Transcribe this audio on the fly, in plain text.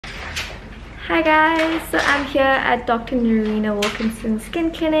Hi guys, so I'm here at Dr. Nerina Wilkinson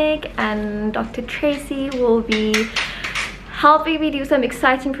Skin Clinic, and Dr. Tracey will be helping me do some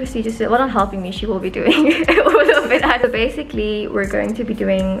exciting procedures. Well, not helping me, she will be doing all of it. So basically, we're going to be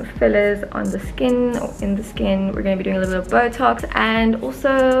doing fillers on the skin, or in the skin. We're going to be doing a little bit of Botox, and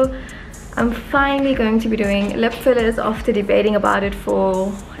also I'm finally going to be doing lip fillers after debating about it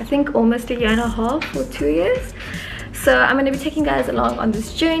for I think almost a year and a half or 2 years. So I'm going to be taking you guys along on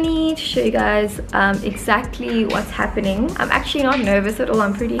this journey to show you guys exactly what's happening. I'm actually not nervous at all,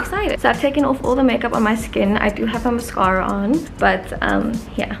 I'm pretty excited. So I've taken off all the makeup on my skin. I do have my mascara on, but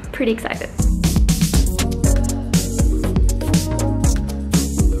yeah, pretty excited.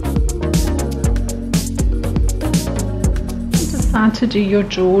 Decided to do your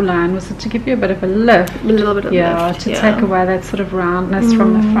jawline, was it to give you a bit of a lift? A little bit of lift, to take away that sort of roundness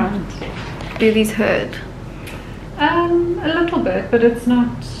from the front. Do these hurt? A little bit, but it's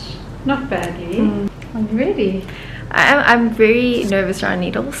not badly. Are you ready? I'm very nervous around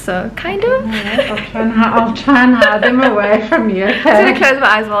needles, so kind of. I'll try and hide them away from you. Okay? I'm gonna close my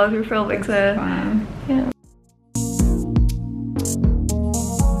eyes while we're filming, so fine. Yeah.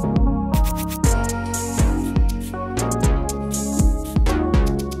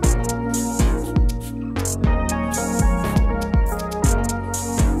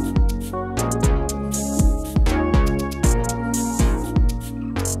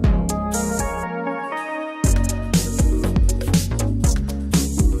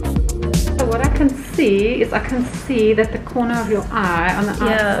 I can see that the corner of your eye on the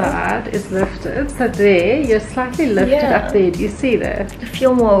outside is lifted. So there, you're slightly lifted up there. Do you see that? I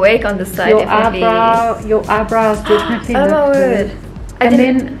feel more awake on the side. Your eyebrow is definitely lifted. My word. And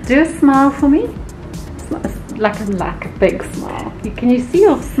then do a smile for me. Like a big smile. Can you see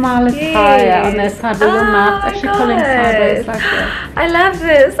your smile is higher on that side? With your mouth actually pulling sideways like that. I love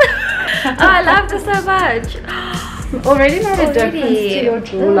this. I love this so much. Already made a difference to your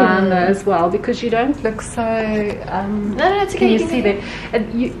jawline though as well, because you don't look so no, it's okay. Can you see that?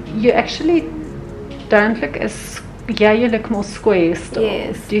 And you actually don't look as you look more square still.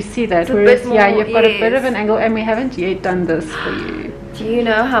 Yes. Do you see that? It's whereas more, you've got a bit of an angle, and we haven't yet done this for you. Do you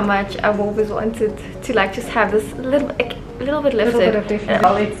know how much I've always wanted to like just have this little bit lifted? A little bit of difference.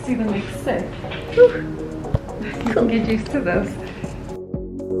 Well, let's do the next step. You can get used to this.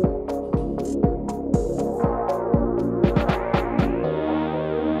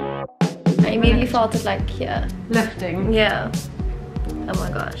 I immediately felt it like here. Lifting. Yeah. Oh my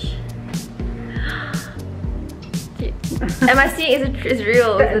gosh. Am I seeing, is it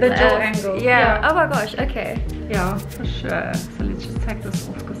real? The jaw angle. Yeah. Oh my gosh, okay. Yeah, for sure. So let's just take this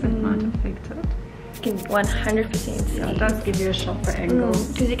off because it might affect it. You can 100% see. Yeah, it does give you a sharper angle.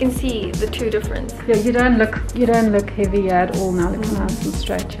 Because you can see the two difference. Yeah, you don't look heavy at all now. Look nice and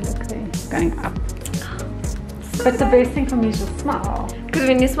straight. You look there, going up. But the best thing for me is your smile. Because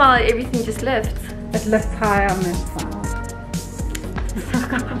when you smile, everything just lifts. It lifts higher on that side.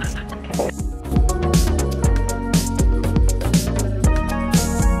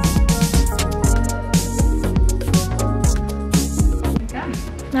 Okay.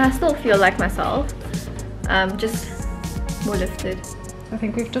 Now I still feel like myself, just more lifted. I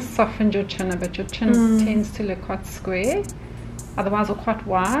think we've just softened your chin a bit. Your chin tends to look quite square, otherwise or quite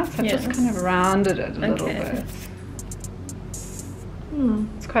wide, so just kind of rounded it a little bit.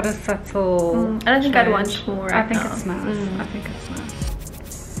 It's quite a subtle I don't think I'd want more right now. I think it's nice. I think it's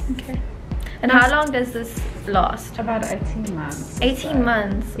nice. Okay. And how long does this last? About 18 months. 18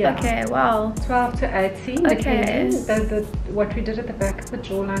 months? Yeah. Okay, wow. 12 to 18. Okay. What we did at the back of the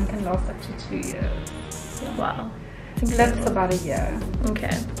jawline can last up to 2 years. Wow. Lips about a year.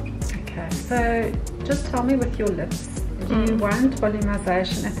 Okay. Okay, so just tell me with your lips, do you want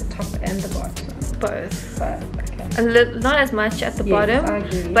volumization at the top and the bottom? Both. Okay. Not as much at the bottom, I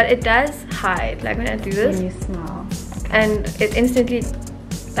agree. But it does hide, like when I do this. When you smile. Okay. And it instantly,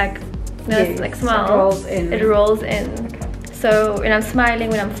 like, like smile. It rolls in. Okay. So when I'm smiling,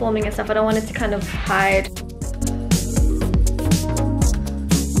 when I'm filming and stuff, I don't want it to kind of hide.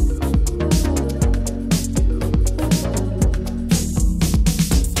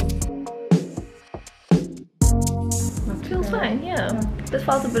 Feels fine, yeah. This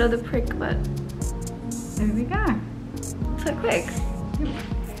felt a bit of the prick, but there we go. So quick.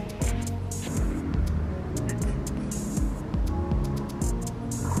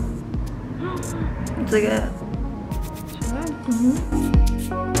 It's like a...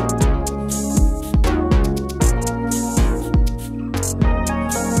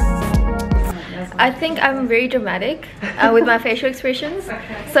 I think I'm very dramatic with my facial expressions,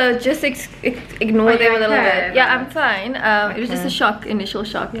 so just ignore them a little bit. Yeah, I'm fine. It was just a shock, initial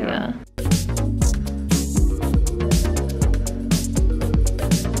shock. Yeah.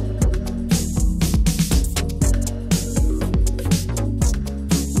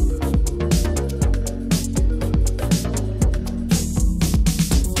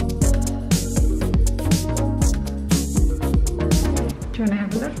 you want to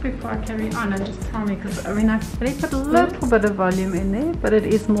have a look before I carry on and just tell me? Because I mean, I've really put a little bit of volume in there, but it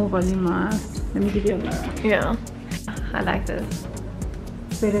is more volumized. Let me give you a mirror. Yeah, I like this.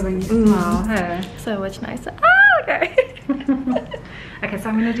 It's better when you smile, hey? So much nicer. Ah, okay. Okay, so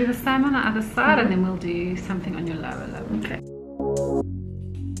I'm going to do the same on the other side, and then we'll do something on your lower lip. Okay.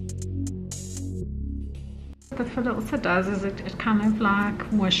 What the filler also does is it kind of like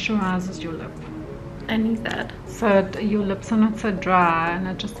moisturizes your lip. I need that. So your lips are not so dry, and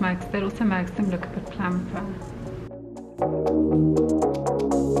it also makes them look a bit plumper.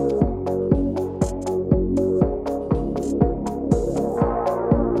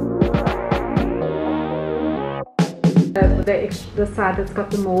 The side that's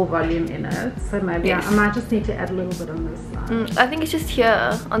got the more volume in it, so maybe yes. I might just need to add a little bit on this side. I think it's just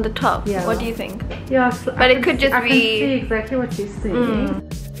here on the top. Yeah. What do you think? Yeah, so but it could just be. I can see exactly what you see.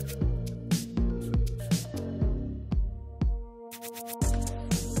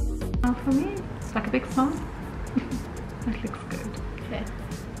 For me, it's like a big smile. That looks good. Okay.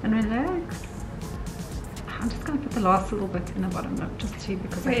 And relax. I'm just going to put the last little bit in the bottom lip just to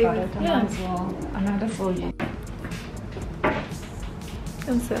because I got it. Yeah. I know that's all you.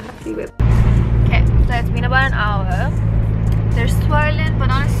 I'm so happy with it. Okay, so it's been about an hour. They're swollen, but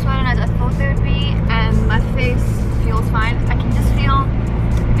not as swollen as I thought they would be, and my face feels fine. I can just feel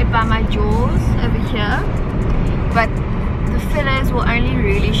it by my jaws over here, but the fillers will only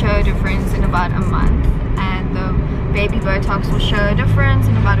really show a difference in about a month, and the baby Botox will show a difference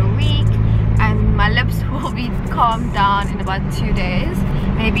in about a week, and my lips will be calmed down in about 2 days,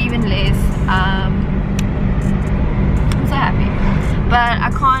 maybe even less. I'm so happy. But I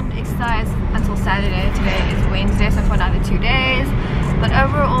can't exercise until Saturday. Today is Wednesday, so for another 2 days. But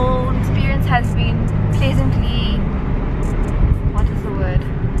overall, the experience has been pleasantly, what is the word?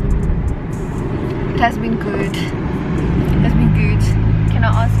 It has been good. It has been good. Can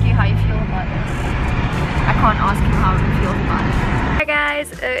I ask you how you feel about it? I can't ask you how you feel about it. Hi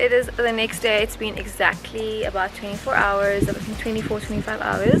guys, it is the next day. It's been exactly about 24 hours, I think 24-25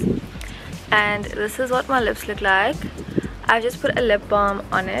 hours. And this is what my lips look like. I just put a lip balm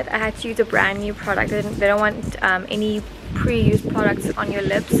on it. I had to use a brand new product. They don't want any pre-used products on your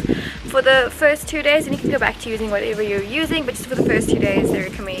lips for the first 2 days, and you can go back to using whatever you're using, but just for the first 2 days they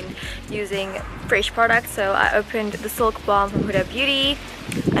recommend using fresh products. So I opened the Silk Balm from Huda Beauty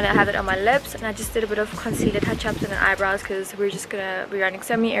and I have it on my lips, and I just did a bit of concealer touch-ups and eyebrows because we're just gonna be running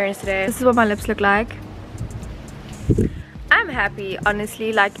so many errands today. This is what my lips look like. I'm happy,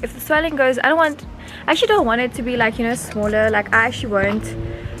 honestly. Like, if the swelling goes, I actually don't want it to be like, you know, smaller. Like, I actually won't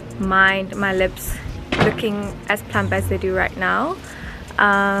mind my lips looking as plump as they do right now.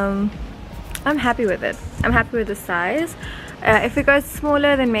 I'm happy with it. I'm happy with the size. If it goes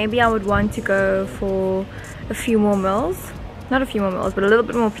smaller, then maybe I would want to go for a few more mils. Not a few more mils, but a little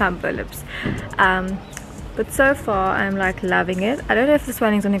bit more plumper lips. But so far, I'm like loving it. I don't know if the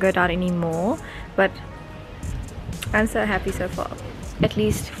swelling's gonna go down anymore, but I'm so happy so far. At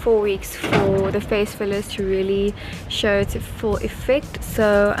least 4 weeks for the face fillers to really show its full effect.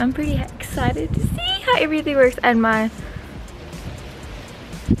 So I'm pretty excited to see how everything works. And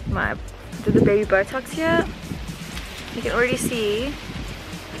the baby Botox here, you can already see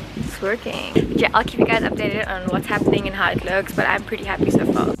it's working. But yeah, I'll keep you guys updated on what's happening and how it looks, but I'm pretty happy so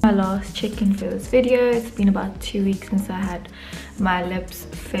far. My last check-in for this video, it's been about 2 weeks since I had my lips,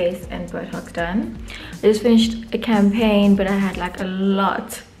 face and Botox done. I just finished a campaign, but I had like a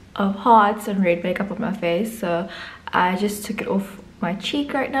lot of hearts and red makeup on my face, so I just took it off my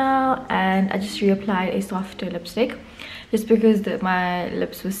cheek right now, and I just reapplied a softer lipstick just because my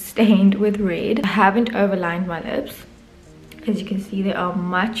lips were stained with red. I haven't overlined my lips. As you can see, they are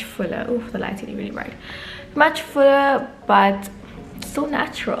much fuller. Oh, the light's getting really bright. Much fuller, but still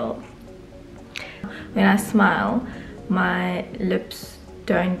natural. When I smile, my lips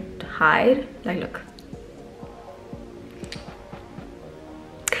don't hide. Like, look.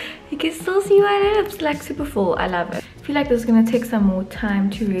 You can still see my lips, like super full. I love it. I feel like this is gonna take some more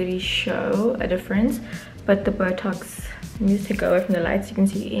time to really show a difference, but the Botox, let me just take it away from the light so you can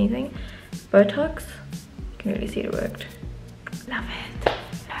see anything. Botox, you can really see it worked. Love it.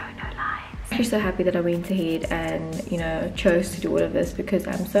 No lines. I'm so happy that I went ahead and, you know, chose to do all of this because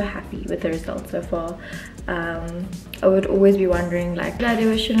I'm so happy with the results so far. I would always be wondering, like, should I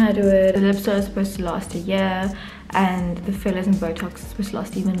do it, shouldn't I do it? The lips are supposed to last a year, and the fillers and Botox are supposed to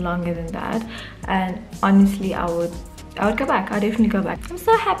last even longer than that. And honestly, I would go back. I'd definitely go back. I'm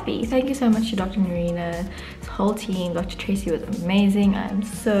so happy. Thank you so much to Dr. Nerina, this whole team. Dr. Tracey was amazing. I'm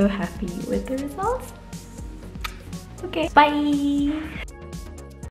so happy with the results. Okay, bye.